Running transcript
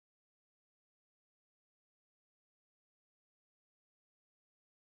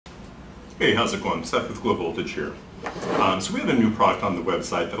Hey, how's it going? Seth with Glowe Voltage here. So we have a new product on the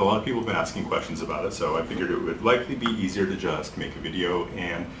website that a lot of people have been asking questions about it, so I figured it would likely be easier to just make a video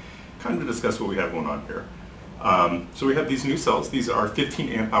and kind of discuss what we have going on here. So we have these new cells. These are 15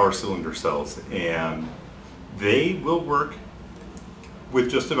 amp hour cylinder cells, and they will work with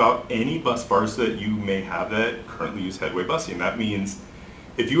just about any bus bars that you may have that currently use Headway busing. That means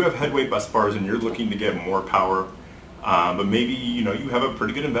if you have Headway bus bars and you're looking to get more power, but maybe you have a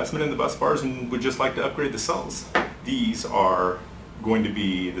pretty good investment in the bus bars and would just like to upgrade the cells, these are going to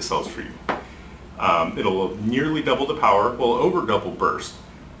be the cells for you. It'll nearly double the power, well, over double burst.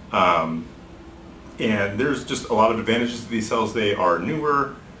 And there's just a lot of advantages to these cells. They are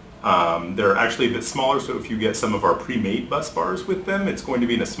newer. They're actually a bit smaller, so if you get some of our pre-made bus bars with them, it's going to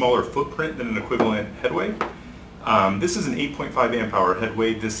be in a smaller footprint than an equivalent Headway. This is an 8.5 amp hour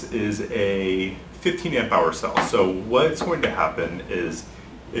Headway. This is a 15 amp hour cell. So what's going to happen is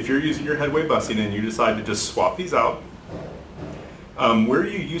if you're using your Headway busing and you decide to just swap these out, where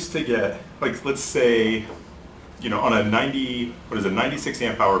you used to get, like, let's say, on a 96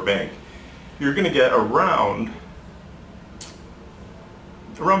 amp hour bank, you're going to get around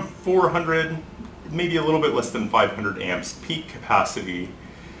 400, maybe a little bit less than 500 amps peak capacity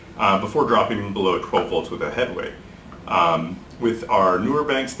before dropping below 12 volts with a Headway. With our newer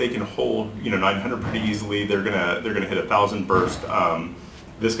banks, they can hold 900 pretty easily. They're gonna hit 1,000 burst.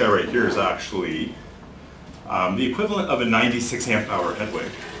 This guy right here is actually the equivalent of a 96 amp hour Headway.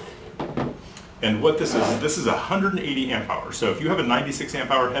 And what this is 180 amp hours. So if you have a 96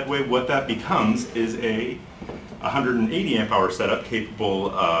 amp hour Headway, what that becomes is a 180 amp hour setup capable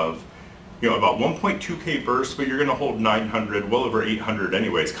of about 1.2K burst, but you're going to hold 900, well over 800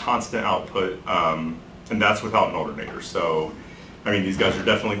 anyways, constant output, and that's without an alternator. So I mean, these guys are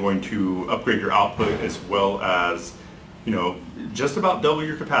definitely going to upgrade your output as well as just about double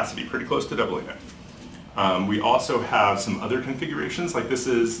your capacity, pretty close to doubling it. We also have some other configurations, like this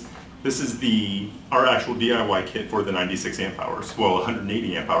is our actual DIY kit for the 96 amp hours. Well,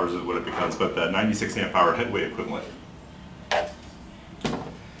 180 amp hours is what it becomes, but the 96 amp hour Headway equivalent.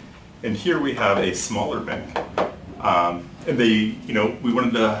 And here we have a smaller bank. And we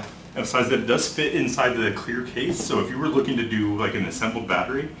wanted to emphasize that it does fit inside the clear case. So if you were looking to do like an assembled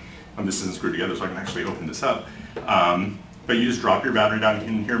battery, this isn't screwed together so I can actually open this up. But you just drop your battery down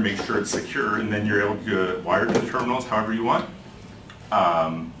in here, make sure it's secure, and then you're able to wire to the terminals however you want.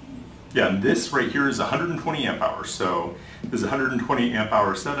 Yeah, and this right here is 120 amp hours. So this is 120 amp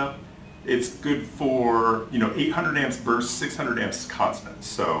hour setup. It's good for 800 amps burst, 600 amps constant.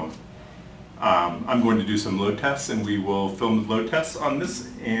 So I'm going to do some load tests, and we will film the load tests on this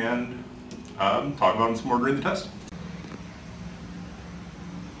and talk about them some more during the test.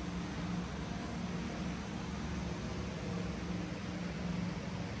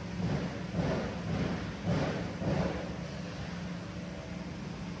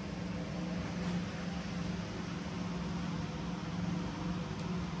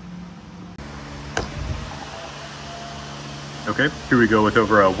 Okay, here we go with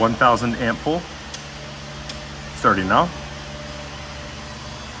over a 1,000 amp pull, starting now.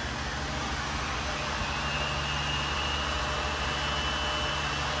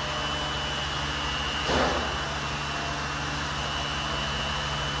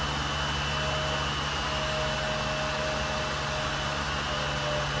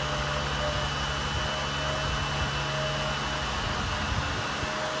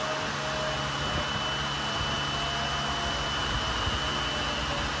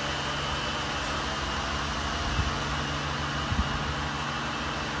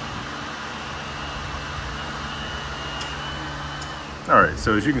 Alright,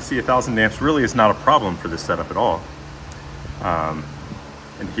 so as you can see, 1,000 amps really is not a problem for this setup at all. And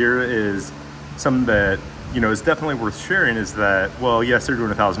here is something that, is definitely worth sharing is that, well, yes, they're doing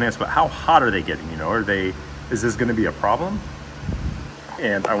 1,000 amps, but how hot are they getting? Is this going to be a problem?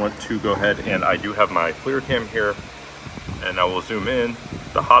 And I want to go ahead, and I do have my FLIR cam here, and I will zoom in.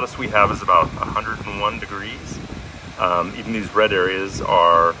 The hottest we have is about 101 degrees. Even these red areas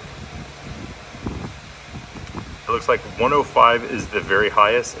are, it looks like 105 is the very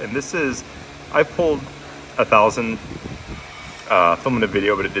highest, and this is, I pulled 1,000 filming a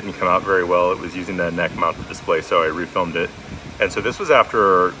video, but it didn't come out very well. It was using the neck mounted display, so I refilmed it. And so this was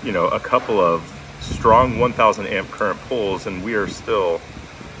after a couple of strong 1,000 amp current pulls, and we are still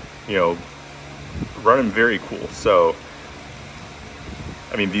running very cool. So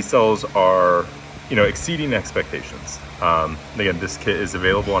I mean, these cells are exceeding expectations. Again, this kit is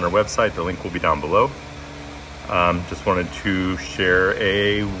available on our website. The link will be down below. Just wanted to share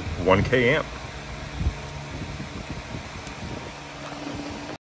a 1K amp.